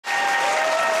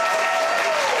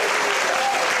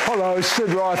Hello,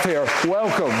 Sid Roth here.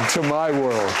 Welcome to my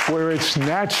world, where it's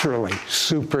naturally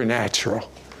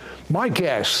supernatural. My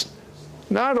guest,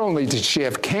 not only did she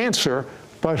have cancer,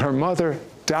 but her mother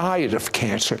died of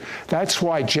cancer. That's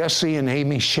why Jesse and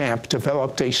Amy Shamp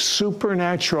developed a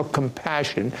supernatural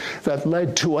compassion that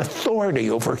led to authority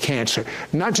over cancer.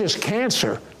 Not just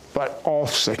cancer, but all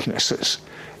sicknesses.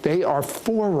 They are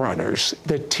forerunners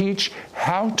that teach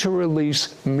how to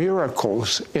release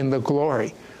miracles in the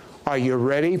glory. Are you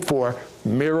ready for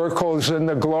miracles in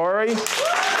the glory? Is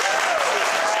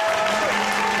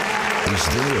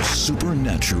there a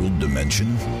supernatural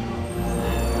dimension?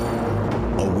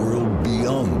 A world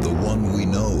beyond the one we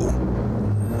know?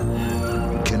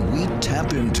 Can we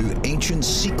tap into ancient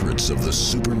secrets of the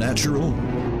supernatural?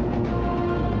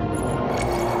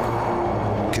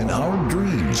 Can our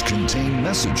dreams contain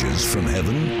messages from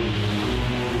heaven?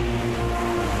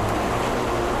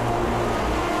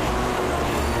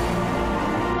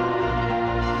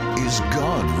 Is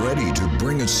God ready to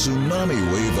bring a tsunami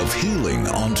wave of healing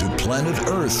onto planet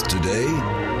Earth today?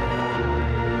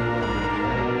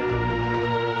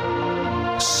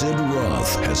 Sid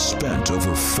Roth has spent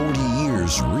over 40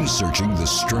 years researching the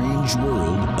strange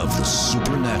world of the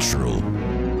supernatural.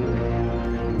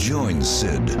 Join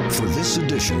Sid for this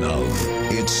edition of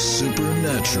It's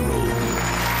Supernatural. You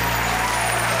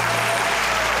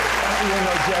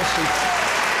know, Jesse,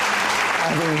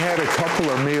 having had a couple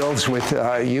of meals with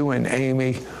you and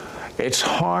Amy, it's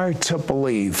hard to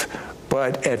believe,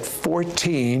 but at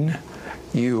 14,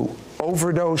 you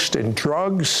overdosed in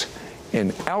drugs,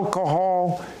 in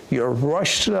alcohol, you're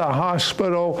rushed to the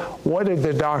hospital. What did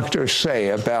the doctors say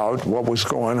about what was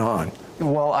going on?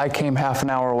 Well, I came half an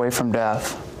hour away from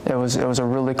death. It was a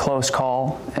really close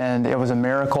call, and it was a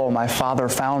miracle my father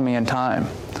found me in time.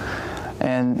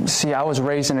 And see, I was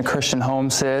raised in a Christian home,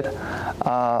 Sid.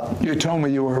 You told me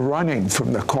you were running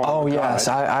from the call. Oh, yes.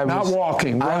 I Not was,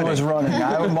 walking, running. I was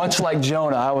running. Much like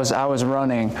Jonah, I was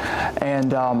running.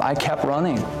 And I kept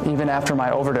running, even after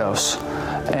my overdose.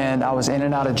 And I was in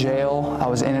and out of jail. I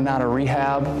was in and out of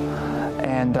rehab.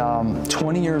 And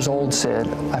 20 years old, Sid,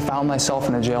 I found myself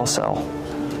in a jail cell.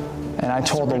 And I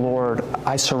told the Lord,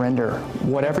 I surrender.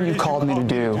 Whatever you called me to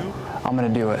do, I'm going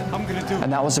to do it.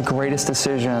 And that was the greatest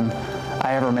decision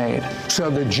I ever made.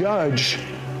 So the judge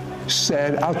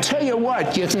said, I'll tell you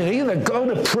what, you can either go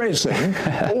to prison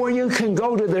or you can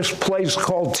go to this place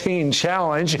called Teen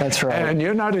Challenge. That's right. And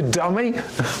you're not a dummy.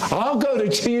 I'll go to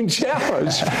Teen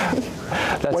Challenge.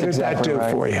 What did that do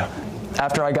for you?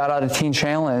 After I got out of Teen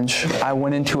Challenge, I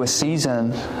went into a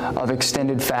season of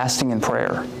extended fasting and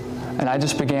prayer. And I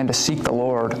just began to seek the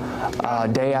Lord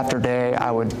day after day. I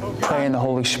would pray in the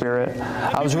Holy Spirit.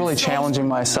 I was really challenging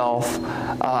myself.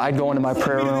 I'd go into my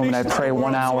prayer room and I'd pray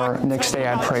 1 hour. Next day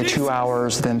I'd pray 2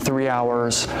 hours, then 3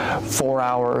 hours, 4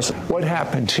 hours. What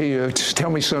happened to you? Just tell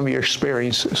me some of your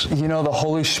experiences. You know, the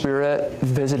Holy Spirit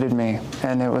visited me,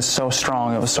 and it was so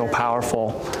strong. It was so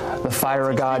powerful. The fire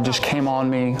of God just came on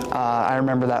me. I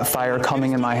remember that fire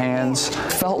coming in my hands. It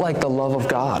felt like the love of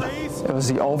God. It was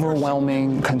the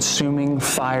overwhelming, consuming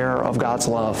fire of God's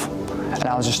love. And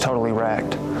I was just totally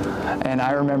wrecked. And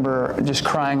I remember just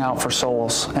crying out for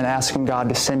souls and asking God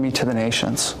to send me to the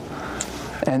nations.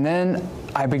 And then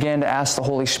I began to ask the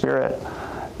Holy Spirit,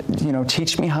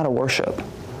 teach me how to worship.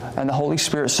 And the Holy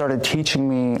Spirit started teaching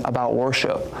me about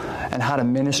worship and how to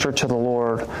minister to the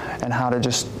Lord and how to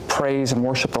just praise and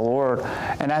worship the Lord.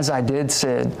 And as I did,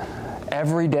 Sid,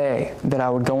 every day that I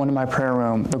would go into my prayer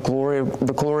room, the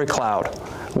glory cloud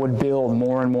would build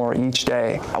more and more each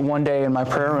day. One day in my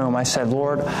prayer room, I said,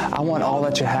 Lord, I want all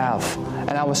that you have.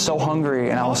 And I was so hungry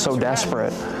and I was so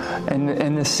desperate. And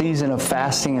in this season of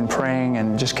fasting and praying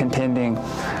and just contending,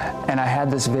 and I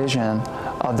had this vision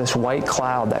of this white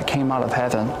cloud that came out of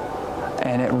heaven,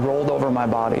 and it rolled over my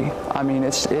body. I mean,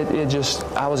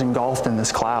 I was engulfed in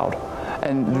this cloud.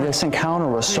 And this encounter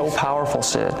was so powerful,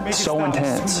 Sid, so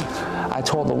intense. I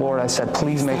told the Lord, I said,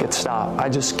 please make it stop. I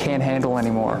just can't handle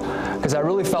anymore. Because I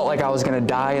really felt like I was going to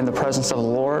die in the presence of the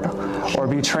Lord or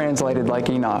be translated like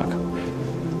Enoch.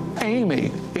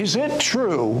 Amy, is it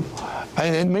true?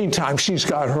 And in the meantime, she's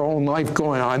got her own life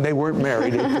going on. They weren't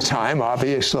married at the time,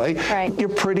 obviously. Right. You're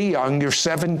pretty young. You're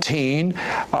 17.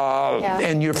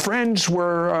 And your friends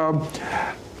were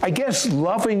I guess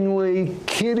lovingly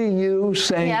kidding you,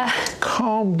 saying,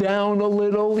 calm down a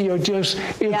little, you're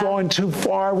going too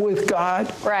far with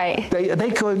God. Right.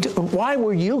 They could, why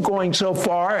were you going so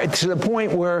far to the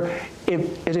point where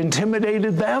it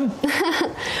intimidated them?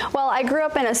 Well, I grew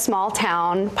up in a small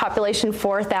town, population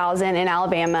 4,000 in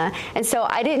Alabama, and so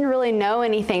I didn't really know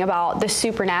anything about the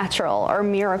supernatural or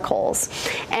miracles.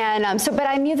 And but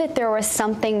I knew that there was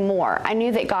something more. I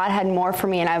knew that God had more for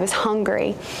me, and I was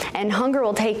hungry. And hunger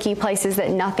will take you places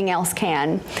that nothing else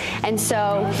can. And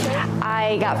so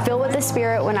I got filled with the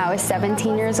Spirit when I was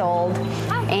 17 years old.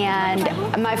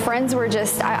 And my friends were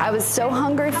just, I was so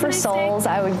hungry for souls.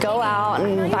 I would go out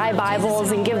and buy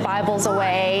Bibles and give Bibles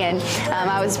away. And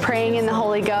I was praying in the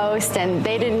Holy Ghost, and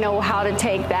they didn't know how to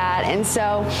take that. And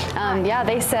so,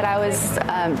 they said I was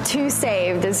too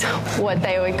saved is what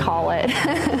they would call it.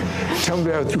 Tell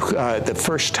me about the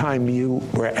first time you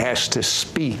were asked to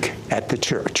speak at the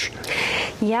church.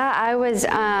 Yeah, I was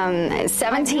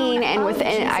 17, and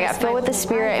I got filled with the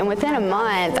Spirit, and within a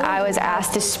month, I was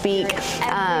asked to speak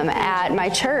at my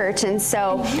church. And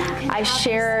so I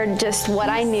shared just what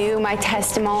I knew, my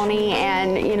testimony,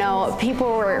 and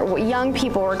young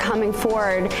people were coming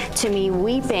forward to me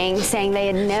weeping, saying they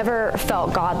had never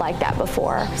felt God like that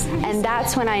before. And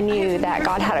that's when I knew that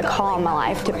God had a call in my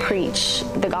life to preach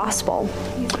the gospel.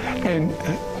 And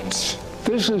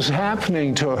this is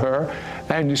happening to her,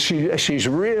 and she's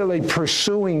really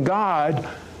pursuing God,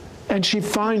 and she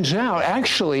finds out,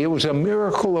 actually, it was a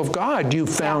miracle of God. You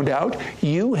found out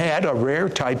you had a rare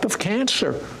type of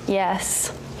cancer.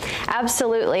 Yes.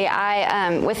 Absolutely.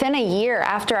 Within a year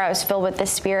after I was filled with the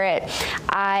Spirit,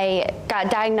 I got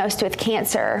diagnosed with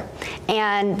cancer.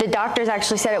 And the doctors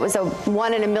actually said it was a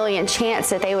 1 in a million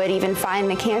chance that they would even find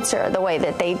the cancer the way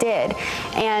that they did.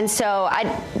 And so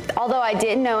although I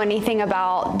didn't know anything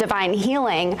about divine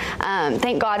healing,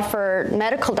 thank God for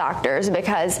medical doctors,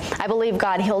 because I believe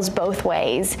God heals both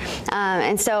ways.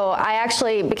 And so I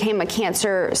actually became a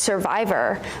cancer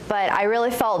survivor, but I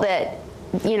really felt that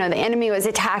the enemy was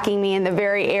attacking me in the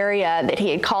very area that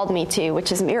he had called me to,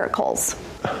 which is miracles.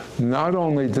 Not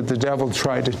only did the devil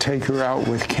try to take her out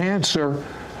with cancer,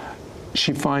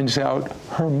 she finds out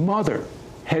her mother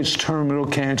has terminal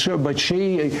cancer, but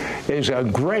she is a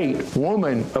great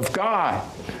woman of God,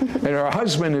 and her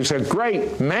husband is a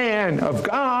great man of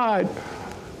God.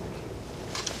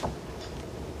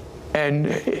 And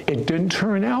it didn't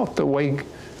turn out the way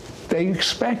they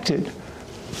expected,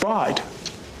 but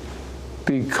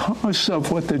because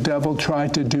of what the devil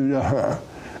tried to do to her,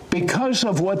 because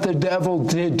of what the devil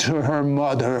did to her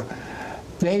mother,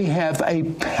 they have a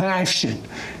passion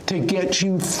to get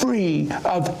you free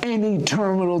of any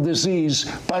terminal disease,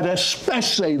 but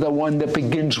especially the one that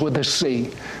begins with a C.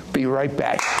 Be right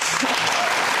back.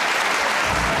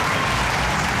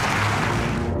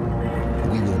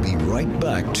 We will be right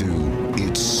back to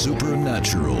It's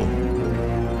Supernatural.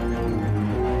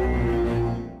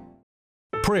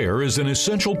 Prayer is an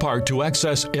essential part to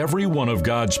access every one of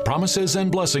God's promises and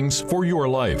blessings for your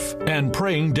life. And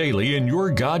praying daily in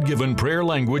your God-given prayer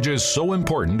language is so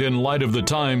important in light of the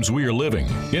times we are living.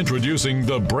 Introducing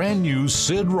the brand new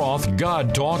Sid Roth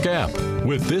God Talk app.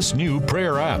 With this new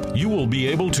prayer app, you will be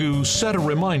able to set a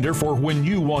reminder for when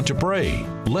you want to pray.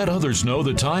 Let others know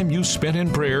the time you spent in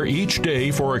prayer each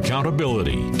day for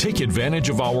accountability. Take advantage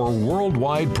of our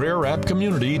worldwide prayer app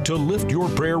community to lift your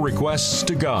prayer requests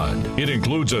to God. It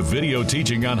includes a video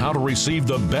teaching on how to receive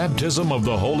the baptism of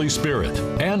the Holy Spirit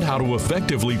and how to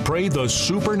effectively pray the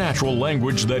supernatural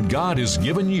language that God has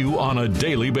given you on a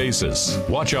daily basis.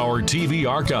 Watch our TV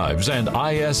archives and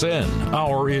ISN,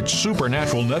 our It's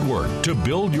Supernatural network, to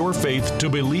build your faith to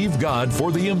believe God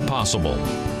for the impossible.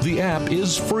 The app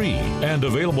is free and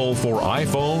available for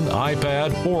iPhone,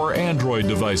 iPad, or Android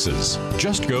devices.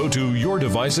 Just go to your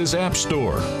device's app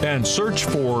store and search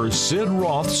for Sid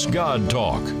Roth's God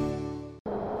Talk.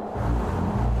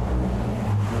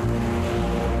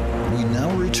 We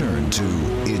now return to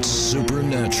It's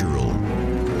Supernatural.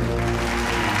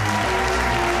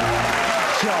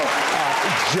 So,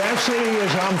 Jesse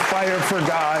is on fire for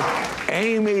God.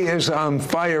 Amy is on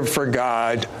fire for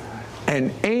God.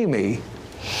 And Amy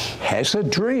has a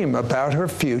dream about her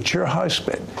future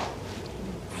husband.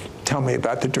 Tell me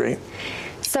about the dream.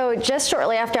 So just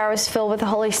shortly after I was filled with the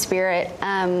Holy Spirit,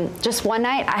 just one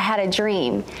night I had a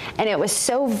dream, and it was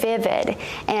so vivid.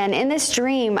 And in this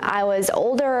dream, I was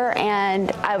older, and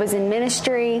I was in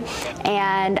ministry,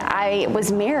 and I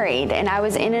was married, and I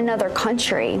was in another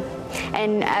country.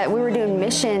 And we were doing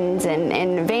missions and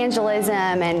evangelism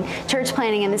and church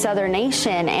planting in this other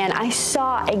nation, and I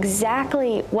saw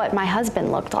exactly what my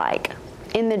husband looked like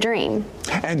in the dream.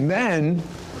 And then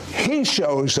he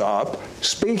shows up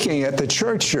speaking at the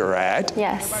church you're at.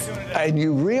 Yes. And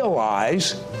you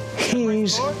realize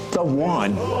he's the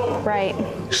one. Right.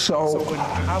 So,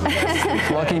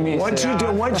 Lucky me. what'd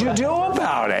you do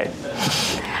about it?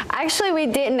 Actually, we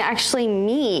didn't actually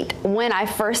meet when I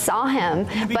first saw him,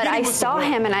 but I saw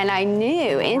him and I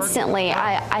knew instantly.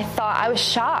 I thought, I was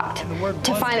shocked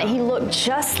to find that he looked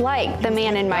just like the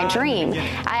man in my dream.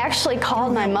 I actually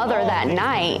called my mother that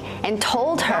night and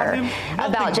told her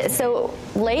about it. So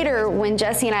later, when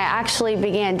Jesse and I actually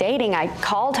began dating, I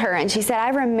called her and she said, I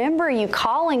remember you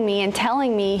calling me and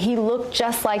telling me he looked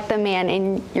just like the man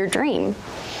in your dream.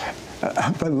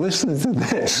 But listen to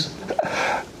this.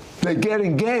 They get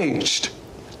engaged,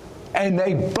 and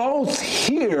they both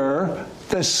hear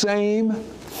the same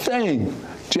thing.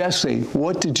 Jesse,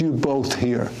 what did you both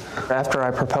hear? After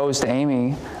I proposed to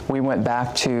Amy, we went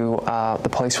back to the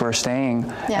place we were staying,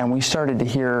 and we started to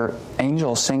hear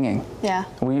angels singing. Yeah.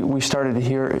 We started to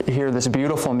hear this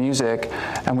beautiful music,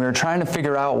 and we were trying to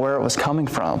figure out where it was coming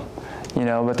from.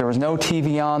 But there was no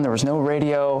TV on, there was no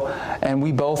radio, and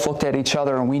we both looked at each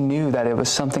other and we knew that it was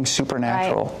something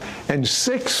supernatural. Right. And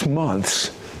 6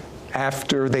 months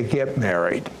after they get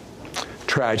married,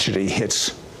 tragedy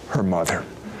hits her mother.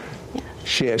 Yeah.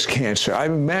 She has cancer. I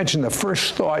imagine the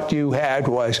first thought you had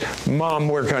was, Mom,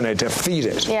 we're going to defeat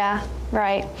it. Yeah,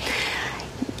 right.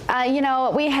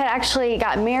 We had actually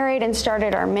got married and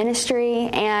started our ministry,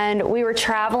 and we were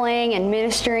traveling and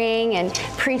ministering and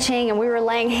preaching, and we were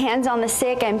laying hands on the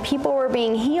sick, and people were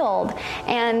being healed.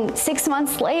 And 6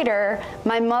 months later,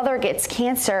 my mother gets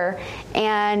cancer,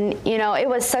 and, it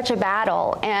was such a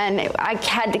battle, and I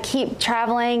had to keep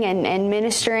traveling and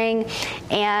ministering,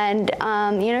 and,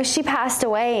 she passed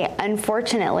away,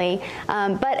 unfortunately.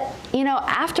 But,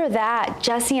 after that,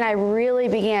 Jesse and I really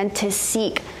began to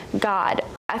seek God.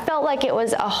 I felt like it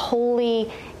was a holy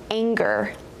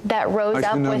anger that rose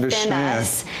up within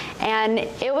us. And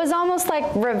it was almost like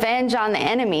revenge on the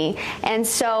enemy. And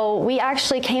so we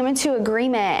actually came into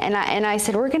agreement, and I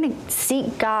said, we're going to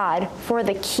seek God for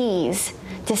the keys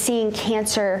to seeing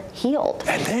cancer healed.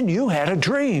 And then you had a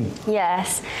dream.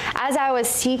 Yes. As I was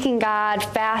seeking God,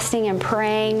 fasting and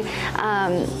praying,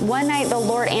 one night the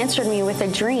Lord answered me with a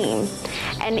dream.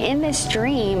 And in this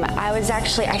dream,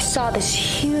 I saw this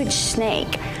huge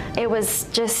snake. It was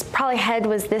just, probably head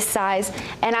was this size,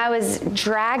 and I was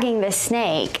dragging the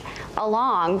snake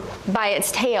along by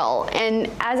its tail. And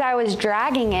as I was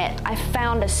dragging it, I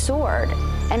found a sword.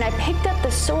 And I picked up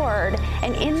the sword,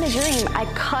 and in the dream, I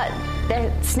cut the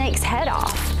snake's head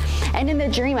off. And in the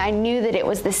dream, I knew that it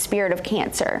was the spirit of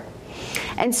cancer.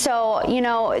 And so,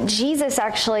 Jesus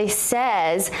actually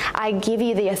says, I give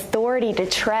you the authority to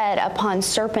tread upon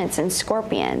serpents and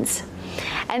scorpions.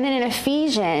 And then in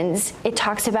Ephesians, it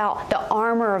talks about the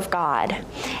armor of God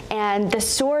and the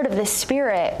sword of the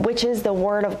Spirit, which is the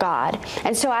Word of God.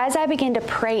 And so as I began to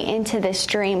pray into this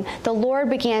dream, the Lord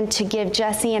began to give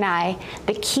Jesse and I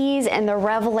the keys and the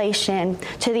revelation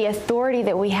to the authority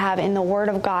that we have in the Word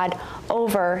of God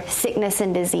over sickness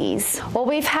and disease. Well,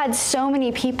 we've had so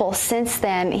many people since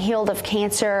then healed of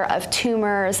cancer, of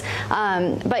tumors.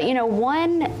 But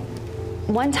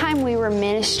one time we were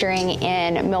ministering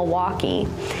in Milwaukee,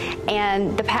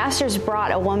 and the pastors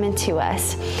brought a woman to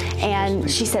us, and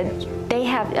she said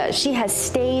she has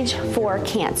stage 4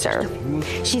 cancer.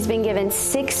 She's been given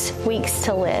 6 weeks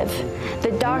to live.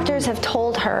 The doctors have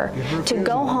told her to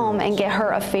go home and get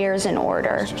her affairs in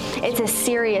order. It's a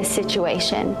serious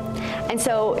situation. And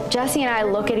so Jesse and I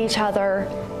look at each other,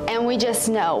 and we just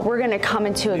know we're going to come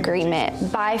into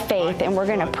agreement by faith, and we're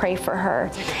going to pray for her.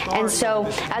 And so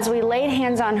as we laid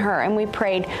hands on her and we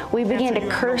prayed, we began to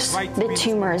curse the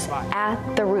tumors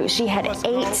at the root. She had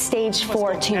 8 stage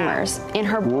 4 tumors in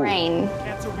her brain.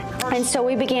 And so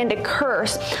we began to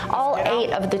curse all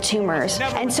 8 of the tumors.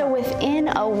 And so within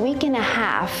a week and a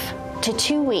half to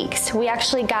 2 weeks, we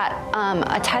actually got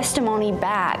a testimony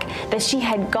back that she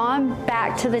had gone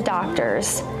back to the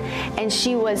doctors and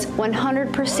she was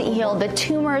 100% healed. The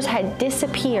tumors had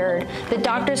disappeared. The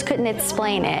doctors couldn't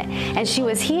explain it, and she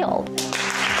was healed.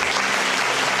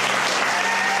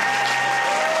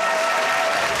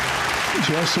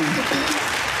 Jesse,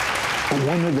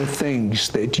 one of the things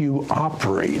that you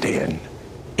operate in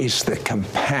is the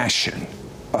compassion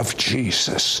of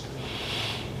Jesus.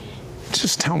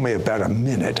 Just tell me about a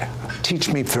minute. Teach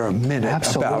me for a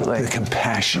minute about the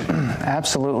compassion.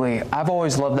 Absolutely. I've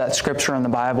always loved that scripture in the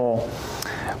Bible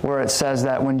where it says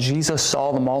that when Jesus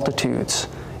saw the multitudes,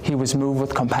 he was moved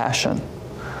with compassion.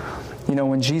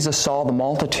 When Jesus saw the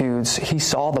multitudes, he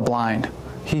saw the blind.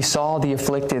 He saw the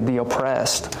afflicted, the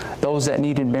oppressed, those that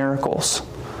needed miracles.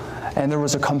 And there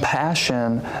was a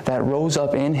compassion that rose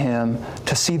up in him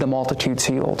to see the multitudes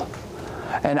healed.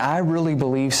 And I really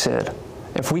believe, Sid,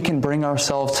 if we can bring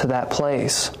ourselves to that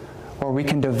place where we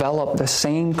can develop the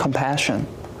same compassion,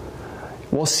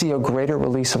 we'll see a greater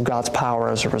release of God's power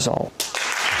as a result.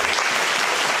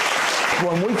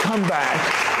 When we come back,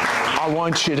 I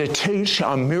want you to teach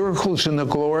on miracles in the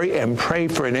glory and pray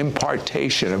for an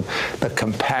impartation of the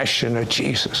compassion of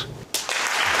Jesus.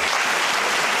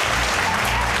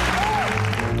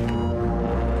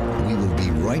 We will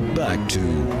be right back to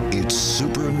It's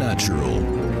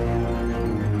Supernatural.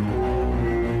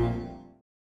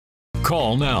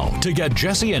 Call now to get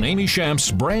Jesse and Amy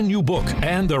Schamp's brand new book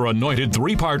and their anointed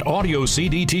 3-part audio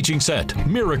CD teaching set,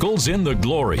 Miracles in the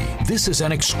Glory. This is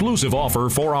an exclusive offer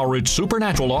for our It's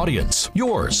Supernatural audience.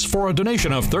 Yours for a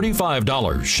donation of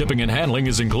 $35. Shipping and handling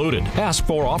is included. Ask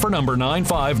for offer number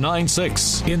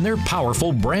 9596. In their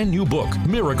powerful brand new book,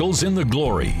 Miracles in the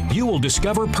Glory, you will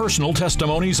discover personal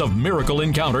testimonies of miracle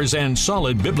encounters and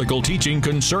solid biblical teaching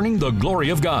concerning the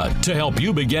glory of God to help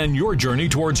you begin your journey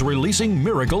towards releasing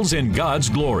miracles in God's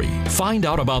glory. Find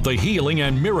out about the healing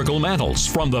and miracle mantles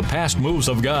from the past moves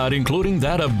of God, including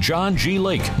that of John G.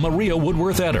 Lake, Maria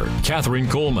Woodworth-Etter, Catherine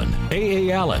Coleman,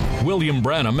 A.A. Allen, William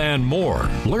Branham, and more.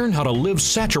 Learn how to live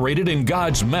saturated in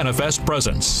God's manifest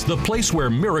presence, the place where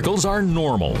miracles are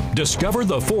normal. Discover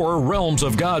the 4 realms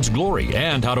of God's glory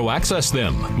and how to access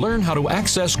them. Learn how to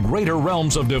access greater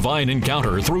realms of divine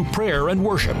encounter through prayer and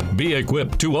worship. Be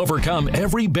equipped to overcome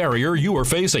every barrier you are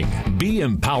facing. Be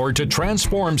empowered to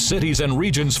transform cities and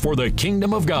regions for the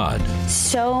kingdom of God.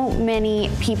 So many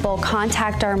people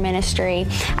contact our ministry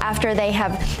after they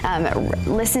have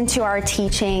listened to our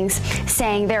teachings,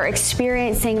 saying they're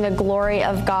experiencing the glory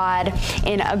of God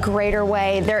in a greater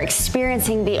way. They're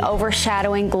experiencing the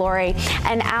overshadowing glory.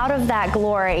 And out of that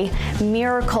glory,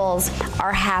 miracles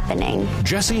are happening.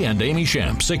 Jesse and Amy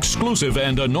Schamp's exclusive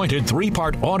and anointed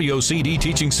 3-part audio CD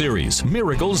teaching series,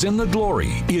 Miracles in the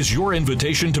Glory, is your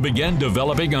invitation to begin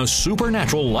developing a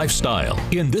supernatural lifestyle.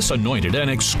 In this anointed and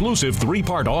exclusive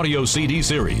 3-part audio CD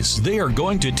series, they are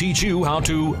going to teach you how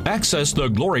to access the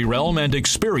glory realm and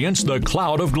experience the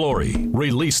cloud of glory.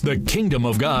 Release the kingdom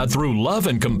of God through love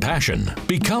and compassion.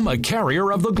 Become a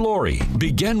carrier of the glory.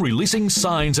 Begin releasing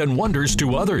signs and wonders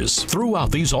to others.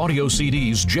 Throughout these audio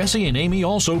CDs, Jesse and Amy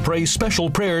also pray special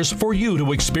prayers for you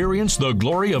to experience the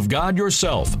glory of God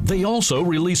yourself. They also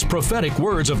release prophetic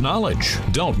words of knowledge.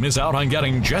 Don't miss out on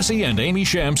getting Jesse and Amy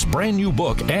Schamp's brand new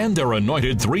book and their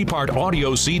anointed 3-part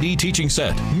audio CD teaching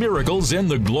set, Miracles in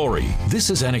the Glory. This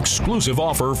is an exclusive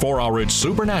offer for our It's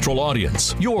Supernatural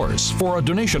audience. Yours for a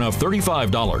donation of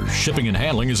 $35. Shipping and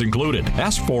handling is included.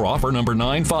 Ask for offer number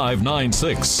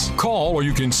 9596. Call or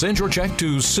you can send your check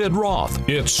to Sid Roth.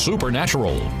 It's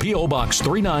Supernatural. P.O. Box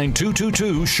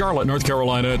 39222, Charlotte, North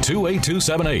Carolina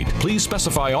 28278. Please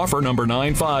specify offer number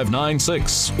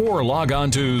 9596 or log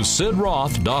on to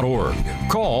sidroth.org.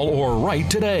 Call or write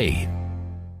today.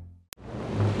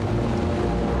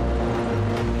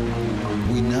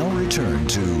 We now return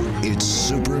to It's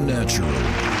Supernatural.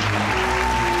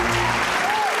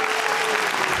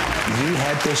 You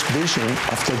had this vision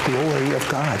of the glory of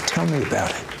God. Tell me about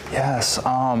it. Yes,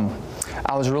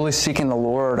 I was really seeking the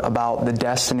Lord about the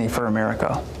destiny for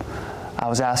America. I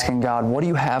was asking God, what do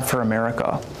you have for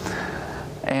America?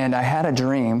 And I had a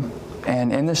dream,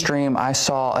 and in this dream I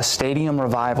saw a stadium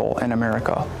revival in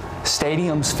America.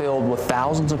 Stadiums filled with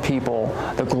thousands of people.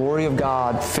 The glory of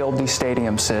God filled these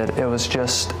stadiums, Sid. It was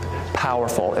just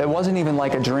powerful. It wasn't even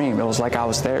like a dream. It was like I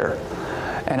was there.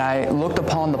 And I looked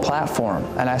upon the platform,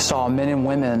 and I saw men and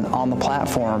women on the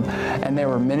platform, and they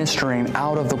were ministering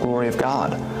out of the glory of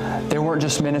God. They weren't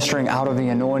just ministering out of the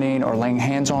anointing or laying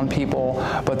hands on people,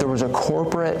 but there was a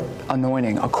corporate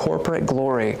anointing, a corporate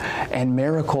glory, and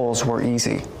miracles were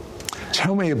easy.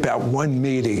 Tell me about one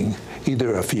meeting,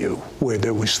 either of you, where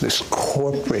there was this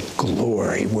corporate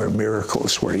glory, where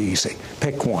miracles were easy.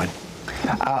 Pick one.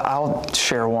 I'll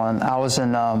share one. I was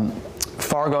in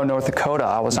Fargo, North Dakota.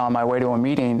 I was on my way to a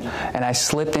meeting, and I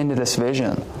slipped into this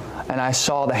vision, and I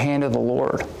saw the hand of the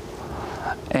Lord.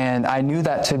 And I knew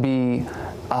that to be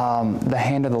the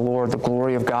hand of the Lord, the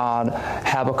glory of God.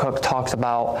 Habakkuk talks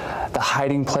about the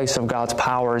hiding place of God's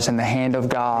powers in the hand of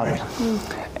God.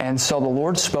 Right. And so the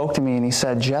Lord spoke to me, and he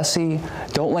said, Jesse,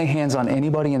 don't lay hands on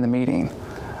anybody in the meeting,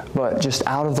 but just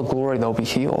out of the glory they'll be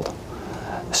healed.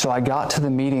 So I got to the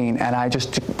meeting, and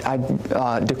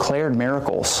I declared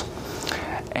miracles.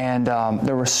 And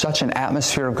there was such an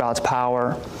atmosphere of God's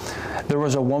power. There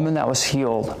was a woman that was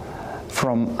healed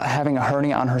from having a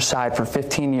hernia on her side for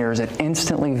 15 years. It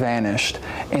instantly vanished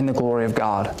in the glory of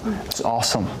God. It's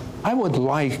awesome. I would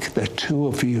like the two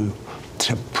of you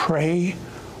to pray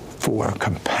for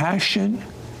compassion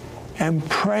and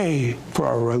pray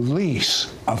for a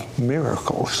release of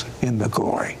miracles in the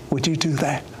glory. Would you do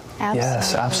that? Absolutely.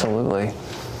 Yes, absolutely.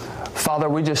 Father,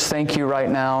 we just thank you right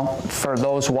now for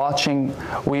those watching.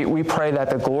 We pray that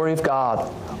the glory of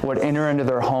God would enter into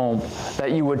their home,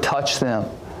 that you would touch them,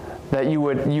 that you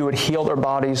would heal their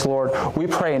bodies, Lord. We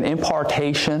pray an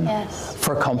impartation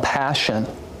for compassion.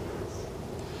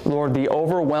 Lord, the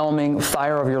overwhelming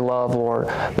fire of your love, Lord,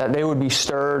 that they would be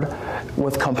stirred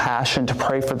with compassion to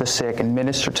pray for the sick and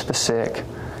minister to the sick.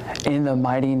 In the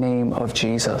mighty name of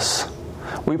Jesus.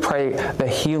 We pray the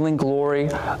healing glory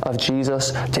of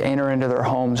Jesus to enter into their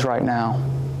homes right now.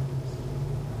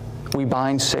 We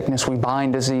bind sickness, we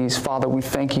bind disease. Father, we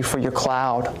thank you for your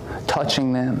cloud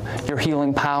touching them, your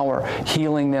healing power,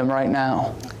 healing them right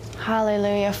now.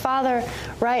 Hallelujah. Father,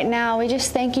 right now, we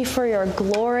just thank you for your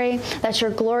glory, that your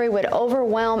glory would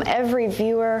overwhelm every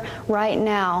viewer right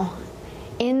now.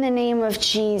 In the name of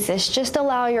Jesus, just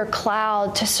allow your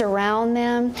cloud to surround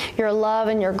them, your love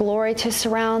and your glory to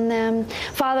surround them.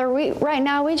 Father, right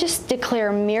now we just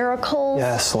declare miracles.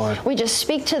 Yes, Lord. We just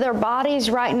speak to their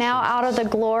bodies right now out of the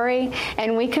glory,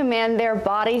 and we command their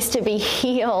bodies to be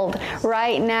healed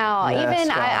right now. Yes,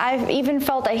 I've even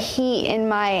felt a heat in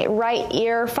my right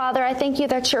ear. Father, I thank you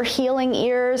that you're healing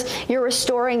ears, you're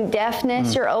restoring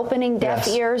deafness, you're opening deaf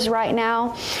ears right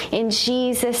now in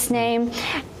Jesus' name.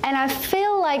 And I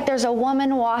feel like there's a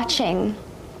woman watching,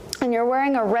 and you're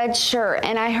wearing a red shirt,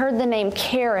 and I heard the name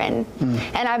Karen,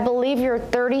 and I believe you're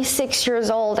 36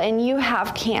 years old, and you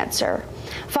have cancer.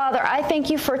 Father, I thank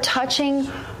you for touching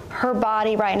her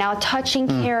body right now, touching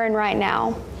Karen right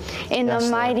now. In the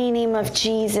mighty name of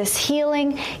Jesus,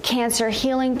 healing cancer,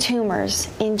 healing tumors,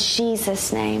 in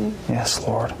Jesus' name. Yes,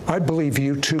 Lord. I believe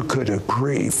you two could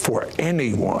agree for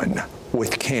anyone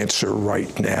with cancer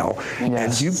right now.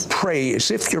 And you pray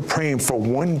as if you're praying for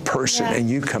one person, and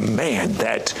you command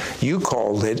that. You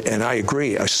called it, and I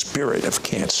agree, a spirit of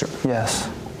cancer. Yes.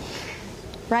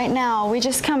 Right now, we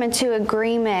just come into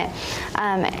agreement.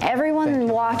 Everyone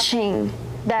watching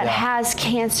that has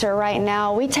cancer right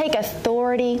now, we take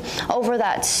authority over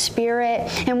that spirit,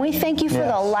 and we thank you for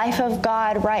the life of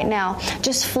God right now,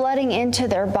 just flooding into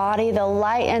their body, the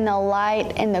light and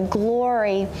the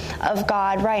glory of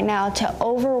God right now to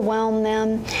overwhelm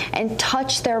them and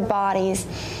touch their bodies.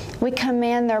 We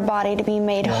command their body to be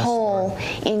made whole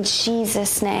in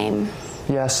Jesus' name.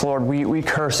 Yes, Lord, we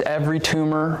curse every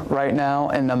tumor right now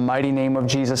in the mighty name of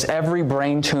Jesus. Every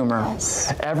brain tumor,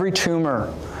 every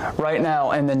tumor right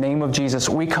now in the name of Jesus.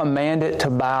 We command it to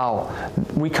bow.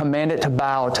 We command it to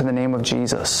bow to the name of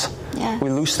Jesus. Yes. We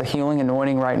loose the healing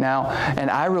anointing right now. And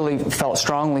I really felt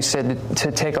strongly said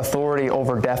to take authority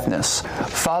over deafness.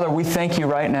 Father, we thank you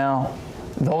right now.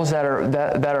 Those that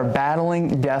are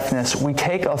battling deafness, we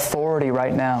take authority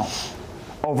right now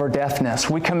over deafness.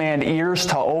 We command ears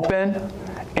to open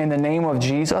in the name of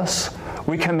Jesus.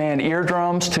 We command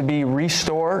eardrums to be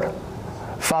restored.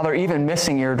 Father, even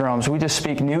missing eardrums, we just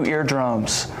speak new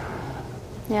eardrums.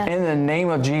 Yes. In the name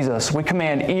of Jesus, we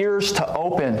command ears to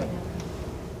open.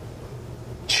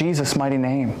 Jesus' mighty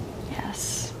name.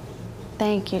 Yes.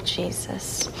 Thank you,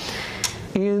 Jesus.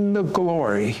 In the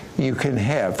glory, you can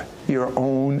have your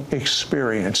own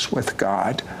experience with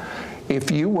God.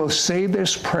 If you will say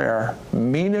this prayer,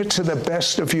 mean it to the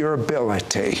best of your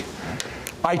ability,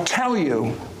 I tell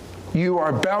you, you are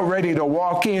about ready to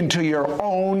walk into your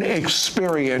own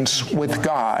experience with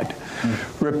God.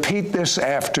 Repeat this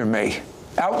after me,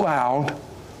 out loud,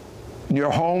 in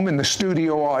your home, in the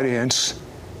studio audience.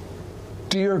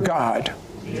 Dear God,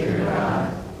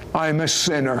 I'm a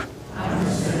sinner.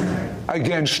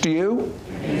 Against you,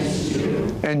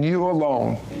 and you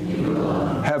alone,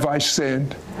 have I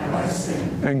sinned.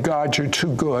 And God, you're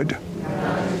too good.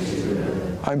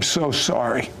 I'm so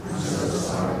sorry.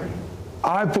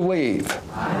 I believe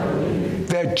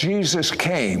that Jesus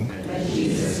came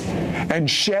and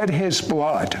shed his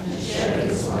blood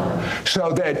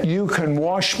so that you can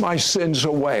wash my sins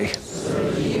away.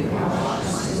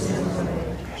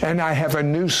 And I have a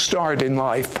new start in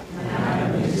life.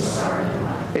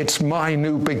 It's my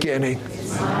new beginning.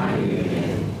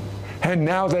 And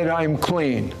now that I'm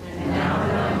clean,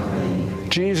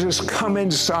 Jesus, come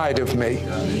inside of me.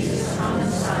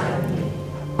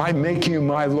 I make you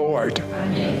my Lord.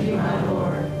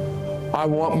 I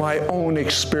want my own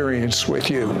experience with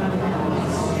you.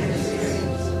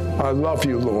 I love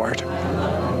you, Lord.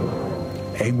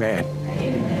 Amen.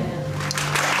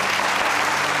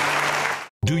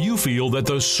 Do you feel that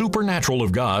the supernatural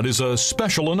of God is a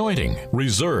special anointing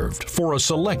reserved for a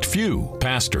select few,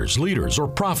 pastors, leaders, or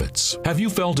prophets? Have you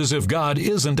felt as if God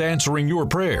isn't answering your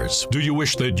prayers? Do you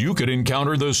wish that you could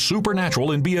encounter the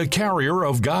supernatural and be a carrier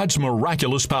of God's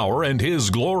miraculous power and His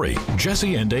glory?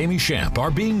 Jesse and Amy Shamp are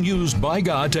being used by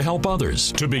God to help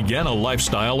others to begin a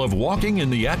lifestyle of walking in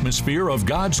the atmosphere of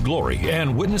God's glory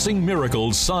and witnessing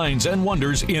miracles, signs, and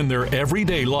wonders in their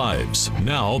everyday lives.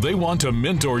 Now they want to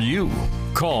mentor you.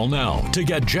 Call now to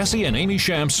get Jesse and Amy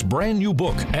Shamp's brand new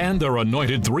book and their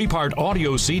anointed 3-part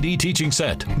audio CD teaching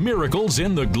set, Miracles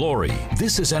in the Glory.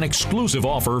 This is an exclusive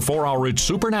offer for our It's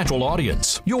Supernatural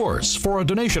audience. Yours for a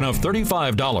donation of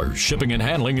 $35. Shipping and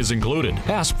handling is included.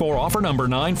 Ask for offer number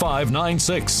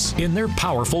 9596. In their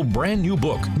powerful brand new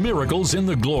book, Miracles in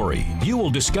the Glory, you will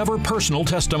discover personal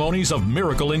testimonies of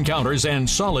miracle encounters and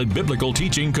solid biblical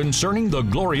teaching concerning the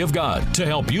glory of God to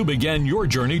help you begin your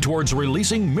journey towards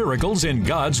releasing miracles in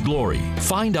God's glory.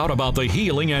 Find out about the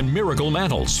healing and miracle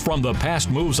mantles from the past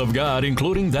moves of God,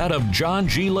 including that of John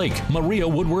G. Lake, Maria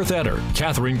Woodworth-Etter,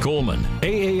 Catherine Coleman,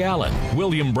 A.A. Allen,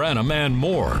 William Branham, and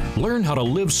more. Learn how to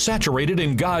live saturated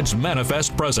in God's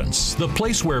manifest presence, the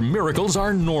place where miracles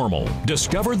are normal.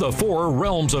 Discover the 4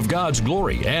 realms of God's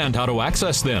glory and how to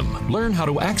access them. Learn how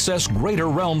to access greater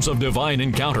realms of divine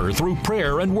encounter through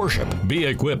prayer and worship. Be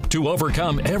equipped to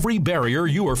overcome every barrier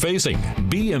you are facing.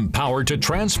 Be empowered to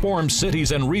transform cities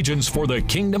and regions for the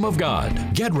kingdom of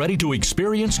God. Get ready to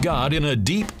experience God in a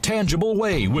deep, tangible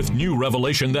way with new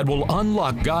revelation that will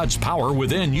unlock God's power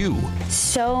within you.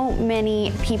 So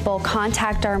many people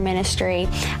contact our ministry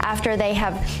after they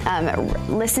have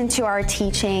listened to our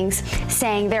teachings,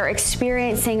 saying they're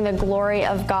experiencing the glory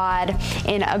of God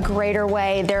in a greater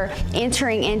way. They're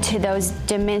entering into those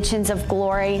dimensions of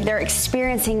glory. They're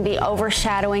experiencing the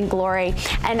overshadowing glory.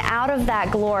 And out of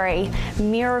that glory,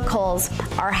 miracles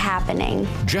are happening.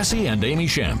 Jesse and Amy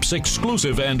Shamp's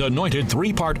exclusive and anointed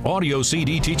 3-part audio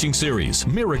CD teaching series,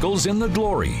 Miracles in the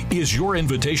Glory, is your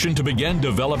invitation to begin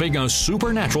developing a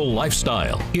supernatural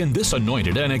lifestyle. In this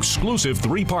anointed and exclusive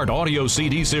 3-part audio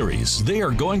CD series, they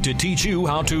are going to teach you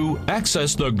how to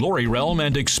access the glory realm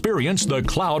and experience the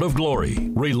cloud of glory,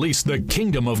 release the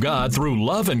kingdom of God through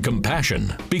love and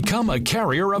compassion, become a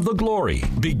carrier of the glory,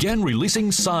 begin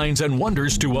releasing signs and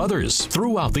wonders to others.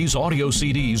 Throughout these audio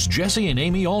CDs, Jesse and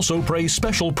Amy also pray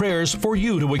special prayers for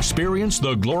you to experience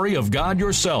the glory of God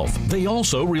yourself. They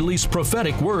also release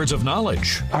prophetic words of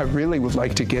knowledge. I really would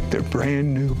like to get their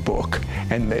brand new book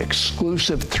and the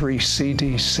exclusive 3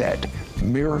 CD set,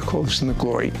 Miracles in the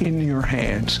Glory, in your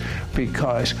hands,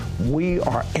 because we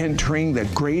are entering the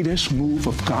greatest move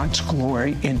of God's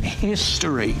glory in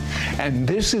history. And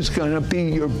this is going to be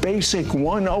your basic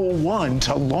 101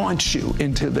 to launch you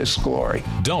into this glory.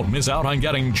 Don't miss out on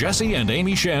getting Jesse and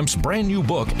Amy Shamp's brand new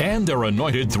book and their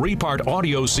anointed 3-part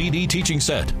audio CD teaching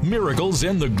set, Miracles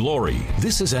in the Glory.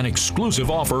 This is an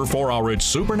exclusive offer for our It's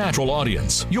Supernatural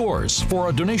audience. Yours for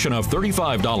a donation of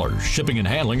 $35. Shipping and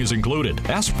handling is included.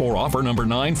 Ask for offer number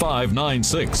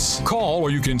 9596. Call or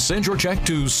you can send your check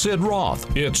to Sid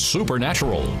Roth. It's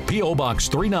Supernatural. P.O. Box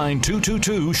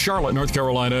 39222, Charlotte, North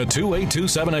Carolina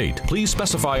 28278. Please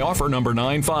specify offer number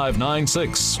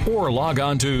 9596 or log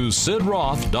on to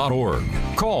sidroth.org.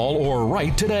 Call or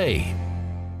write today.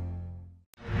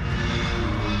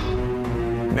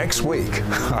 Next week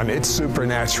on It's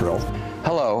Supernatural.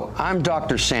 Hello, I'm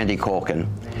Dr. Sandy Colkin.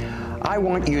 I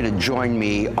want you to join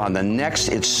me on the next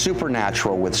It's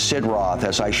Supernatural with Sid Roth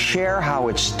as I share how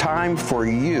it's time for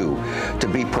you to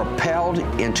be propelled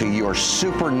into your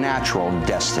supernatural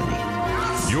destiny.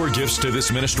 Your gifts to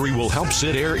this ministry will help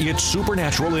Sid air It's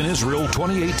Supernatural in Israel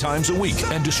 28 times a week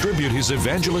and distribute his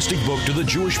evangelistic book to the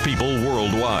Jewish people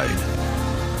worldwide.